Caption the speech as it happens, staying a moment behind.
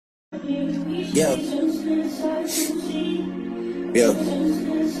Yeah. Yeah.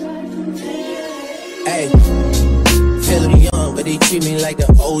 Hey. Feeling young, but they treat me like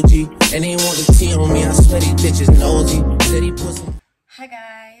an OG. And they want the tea on me, I swear these bitches nosy. City pussy. Hi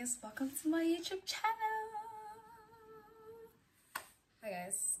guys, welcome to my YouTube channel. Hi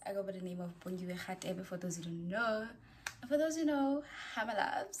guys, I go by the name of Bongiwe Khate for those who don't know. And for those who know, hi my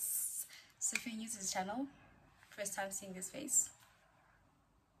loves. So if you're new to this channel, first time seeing this face,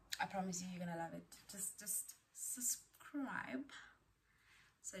 I promise you, you're gonna love it. Just subscribe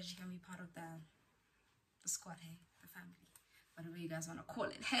so that you can be part of the squad, hey, the family, whatever you guys want to call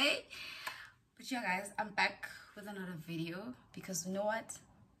it, hey. But yeah guys, I'm back with another video because you know what,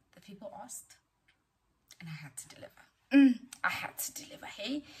 the people asked and I had to deliver. I had to deliver,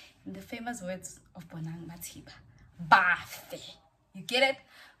 hey, in the famous words of Bonang Matiba, Bafe. You get it?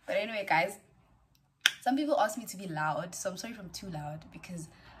 But anyway guys, some people asked me to be loud, so I'm sorry if I'm too loud because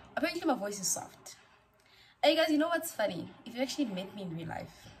apparently my voice is soft. And you guys, you know what's funny? If you actually met me in real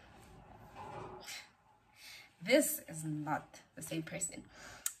life, this is not the same person.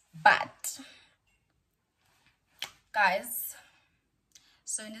 But guys,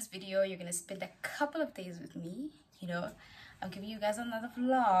 so in this video you're gonna spend a couple of days with me. You know, I'm giving you guys another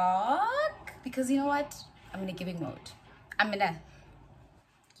vlog because you know what, I'm in a giving mode. I'm in a,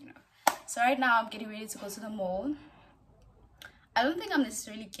 you know, so right now I'm getting ready to go to the mall. I don't think I'm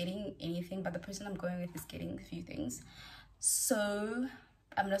necessarily getting anything, but the person I'm going with is getting a few things. So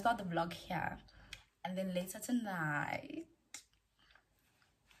I'm gonna start the vlog here, and then later tonight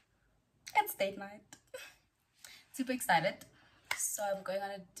it's date night. Super excited. So I'm going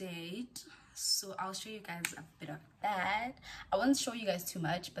on a date, so I'll show you guys a bit of that. I won't show you guys too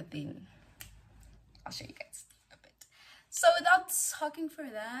much, but then I'll show you guys a bit. So without talking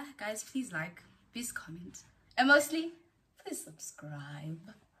further, guys, please like, please comment, and mostly please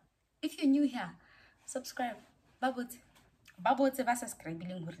subscribe. If you're new here, subscribe. It's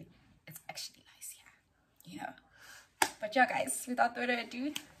actually nice here, you know. But yeah guys, without further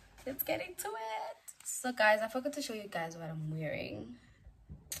ado, let's get into it. So guys, I forgot to show you guys what I'm wearing.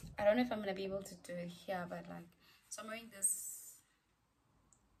 I don't know if I'm gonna be able to do it here, but like, so I'm wearing this,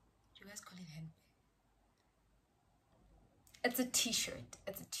 do you guys call it hemp? It's a t-shirt.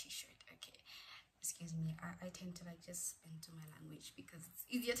 It's a t-shirt. Okay, excuse me, I tend to like just spin to my language because it's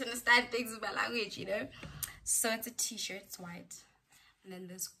easier to understand things with my language, you know. So it's a t-shirt, it's white, and then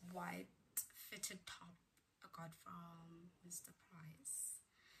this white fitted top I got from Mr. Price,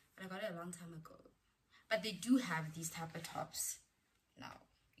 but I got it a long time ago. But they do have these type of tops now,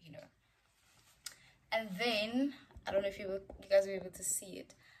 you know. And then I don't know if you guys were able to see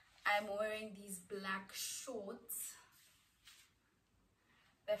it, I'm wearing these black shorts.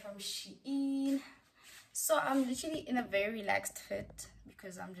 They're from Shein. So I'm literally in a very relaxed fit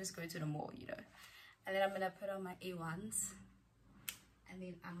because I'm just going to the mall, you know. And then I'm gonna put on my A1s, and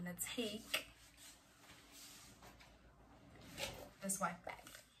then I'm gonna take this white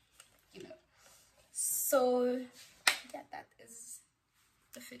bag, you know. So yeah, that is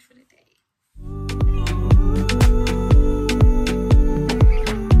the fit for the day.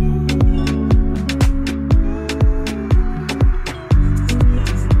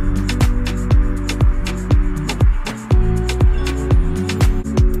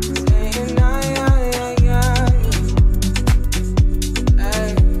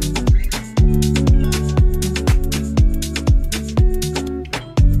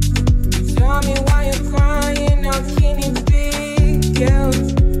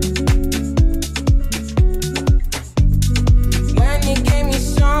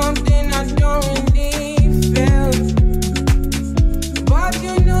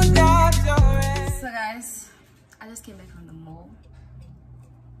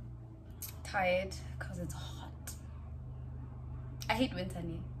 Tired because it's hot. I hate winter,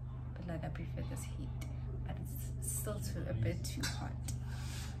 but like I prefer this heat, but it's still a bit too hot.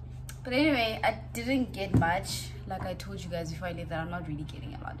 But anyway, I didn't get much. Like I told you guys before I left, that I'm not really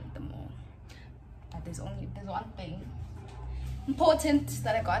getting a lot at the mall. But there's one thing important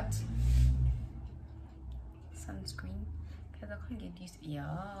that I got: sunscreen. Because I can't get used to,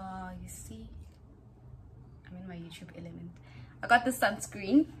 yeah, you see, I'm in my YouTube element. I got the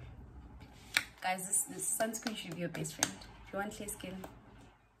sunscreen. Guys, this sunscreen should be your best friend. If you want clear skin,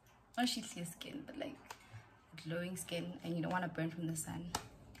 not actually clear skin, but like glowing skin, and you don't want to burn from the sun,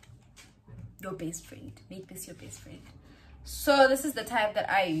 your best friend. Make this your best friend. So this is the type that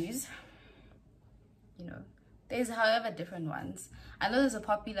I use. You know, there's however different ones. I know there's a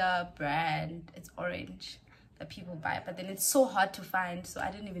popular brand, it's orange, that people buy, but then it's so hard to find, so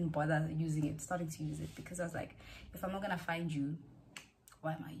I didn't even bother using it, starting to use it, because I was like, if I'm not gonna find you,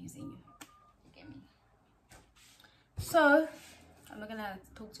 why am I using you? You get me? So I'm not gonna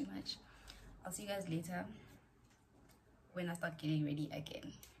talk too much. I'll see you guys later when I start getting ready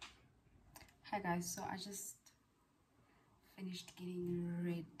again. Hi guys, so I just finished getting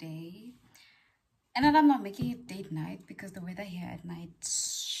ready, and then I'm not making it date night because the weather here at night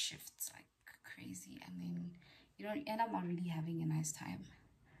shifts like crazy, and then you don't end up not really having a nice time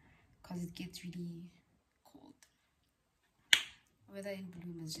because it gets really cold. Weather in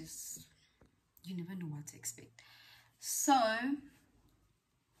Bloom is just, you never know what to expect. So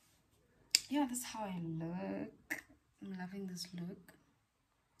yeah, that's how I look. I'm loving this look.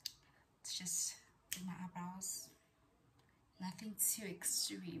 It's just do my eyebrows, nothing too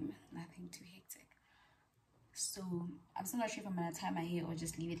extreme, nothing too hectic. So I'm still not sure if I'm gonna tie my hair or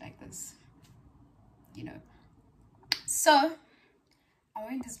just leave it like this, you know. So I'm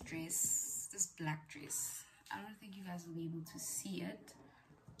wearing this dress, this black dress. I don't think you guys will be able to see it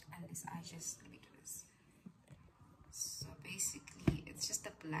unless I just, let me do this. So basically it's just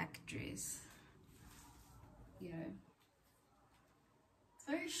a black dress, you know. It's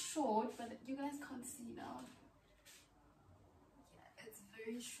very short, but you guys can't see now. Yeah, it's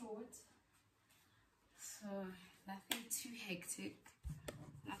very short. So nothing too hectic,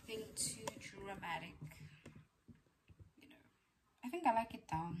 nothing too dramatic, you know. I think I like it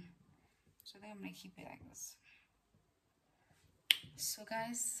down, so I think I'm gonna keep it like this. So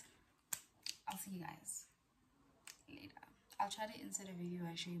guys, I'll see you guys later. I'll try to insert a video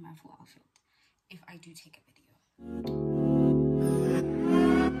where I show you my full outfit if I do take a video.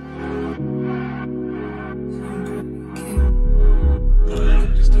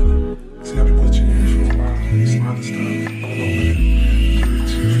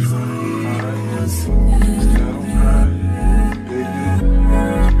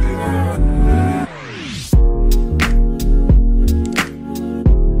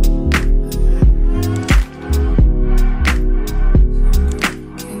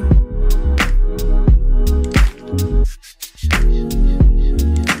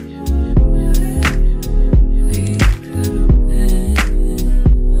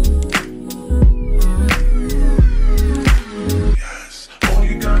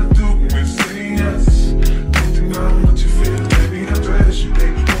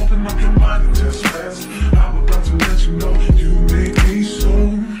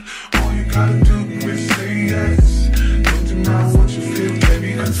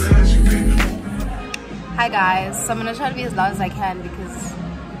 Hi guys, so I'm gonna try to be as loud as I can because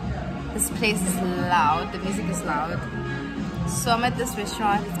this place is loud, the music is loud. So I'm at this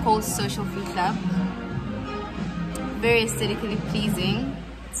restaurant, it's called Social Food Club. Very aesthetically pleasing.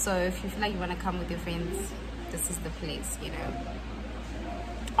 So if you feel like you wanna come with your friends, this is the place, you know.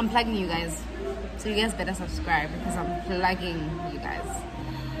 I'm plugging you guys, so you guys better subscribe because I'm plugging you guys.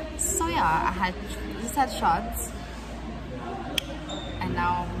 So yeah, I just had shots, and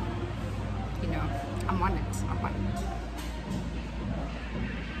now, you know, I'm on it.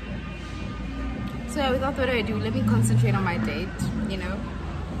 So yeah, without further ado, let me concentrate on my date, you know,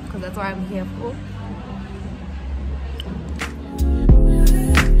 because that's what I'm here for.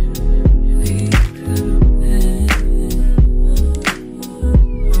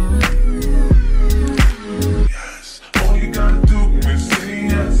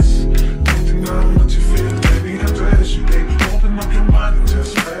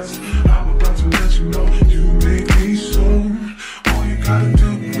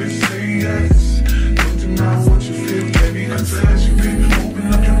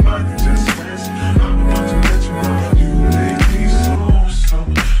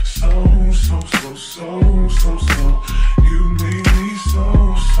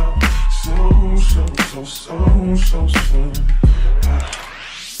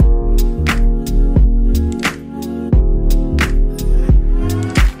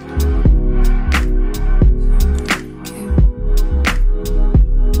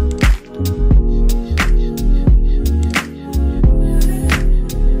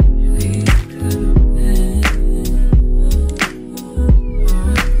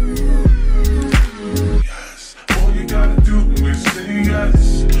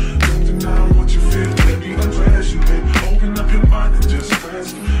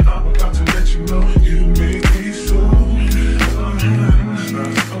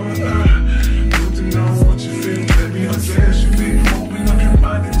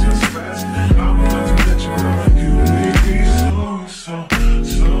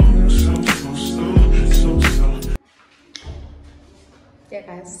 Yeah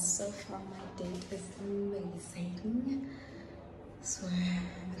guys, so far my date is amazing. So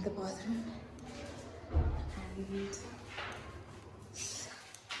I'm at the bathroom and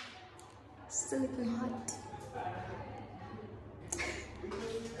Still looking hot.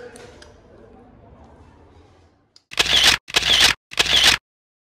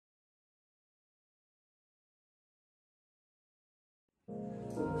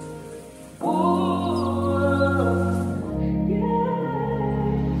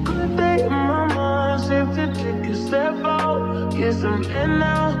 Get some air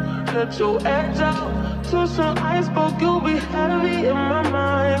now, let your edge out. To some iceberg, you'll be heavy in my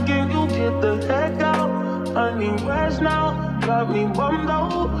mind. Can you get the heck out? I need rest now, got me bummed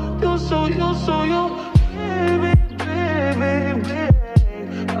out. You so, baby, baby, baby.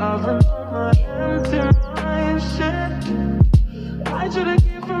 I've been on my empty mind, shit. I should've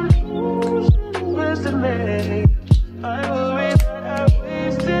came from losing the best of me. I worry that I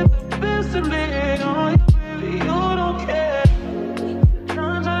wasted the best of me on you, baby, you don't care.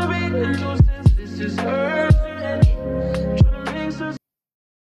 This is hurt. Trying to make sense.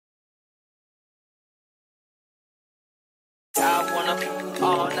 I wanna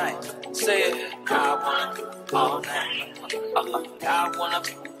all night. Say it. I wanna all night. I wanna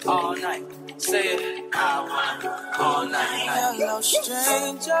all night. Say it. I wanna all night. Hello,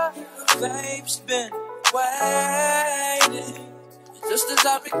 stranger. Babe's been waiting. Just as I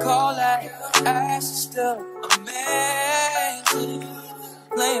recall that ass is still amazing.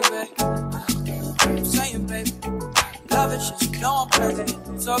 Playing, babe. Saying, baby. Love it, shit, you know I'm crazy.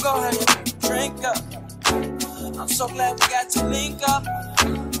 So go ahead and drink up. I'm so glad we got to link up.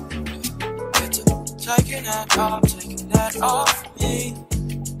 Get to taking that off me.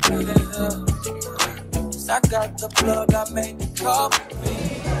 Yeah. 'Cause I got the plug, I made the call for me.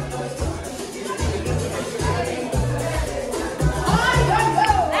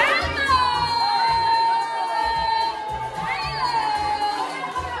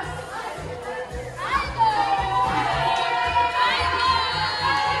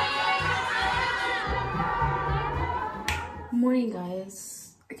 Morning,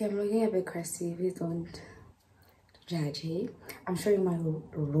 guys. Okay, I'm looking a bit crusty. Please don't judge me. I'm showing my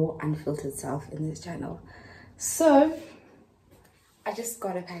raw, unfiltered self in this channel. So, I just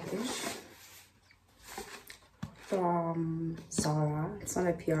got a package from ZARA. It's not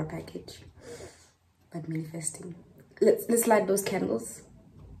a PR package, but manifesting. Let's light those candles.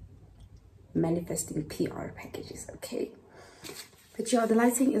 Manifesting PR packages, okay? But yeah, the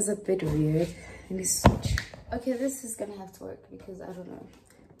lighting is a bit weird. Let me switch. Okay, this is gonna have to work because I don't know.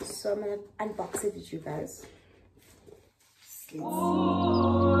 So I'm gonna unbox it with you guys.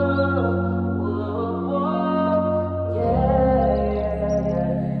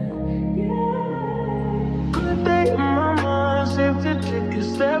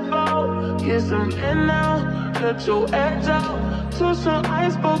 Get some air now, let your edge out. To some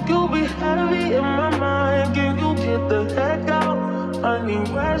iceberg, you'll be heavy in my mind. Can you get the heck out? I need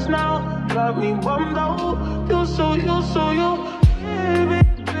rest now, got me bummed out. You so, baby,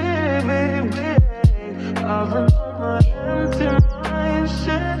 baby, baby. I've been on my empty mind,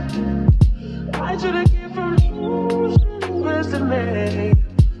 shit. I should've came from losing the best of me.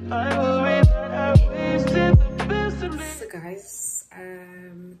 I worry that I wasted the best of me. So guys,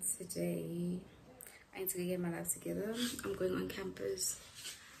 today I need to get my life together. I'm going on campus.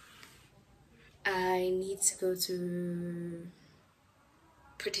 I need to go to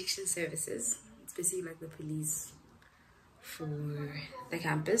protection services. It's basically like the police for the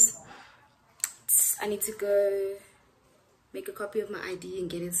campus. I need to go make a copy of my ID and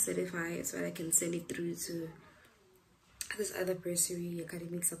get it certified so that I can send it through to this other bursary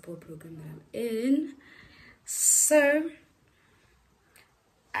academic support program that I'm in. So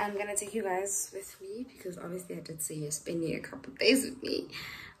I'm gonna take you guys with me because obviously I did say you're spending a couple days with me.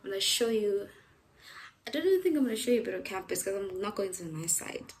 I'm gonna show you. I don't even think I'm gonna show you a bit of campus because I'm not going to the nice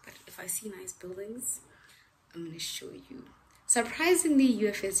side. But if I see nice buildings, I'm gonna show you. Surprisingly,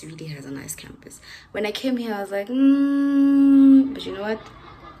 UFS really has a nice campus. When I came here, I was like, but you know what?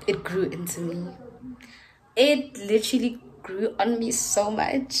 It grew into me. It literally grew on me so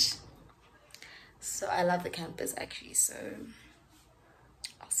much. So I love the campus actually. So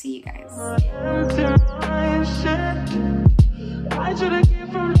I'll see you guys. I should've came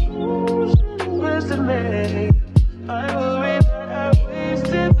from losing the best of me. I worry that I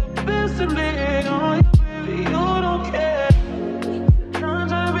wasted the best of me on you, baby, you don't care. I'm trying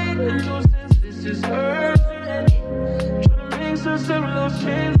to be innocent, this is hurting. Trying to make sense of those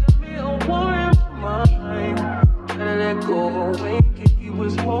chains that me a war in my mind. Gotta let go, wink if he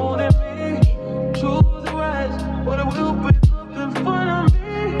was holding me. Choose the right, but it will be up in front of me.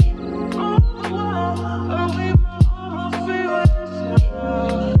 All the while, I wave my arm, I feel it.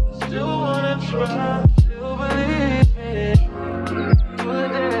 Still wanna try, still believe it.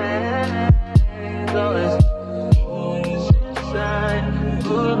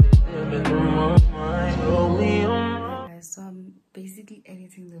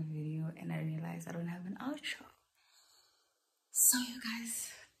 guys, I don't have an outro. So you guys,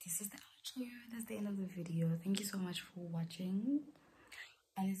 this is the outro. That's the end of the video. Thank you so much for watching.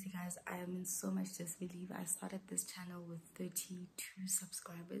 Honestly guys, I am in so much disbelief. I started this channel with 32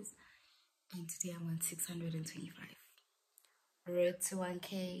 subscribers and today I'm on 625. Road to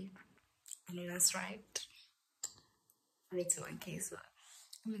 1k. I know that's right. Road to 1k. So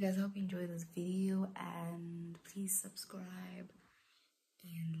you guys, hope you enjoy this video and please subscribe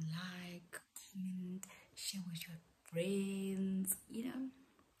and like, comment, share with your friends, you know,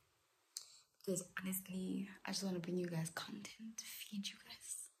 because honestly I just want to bring you guys content, feed you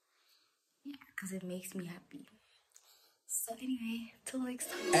guys, yeah, because it makes me happy. So anyway, till next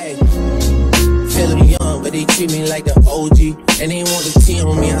time. Hey, feeling young but they treat me like the OG and they want the T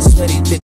on me. I swear they did.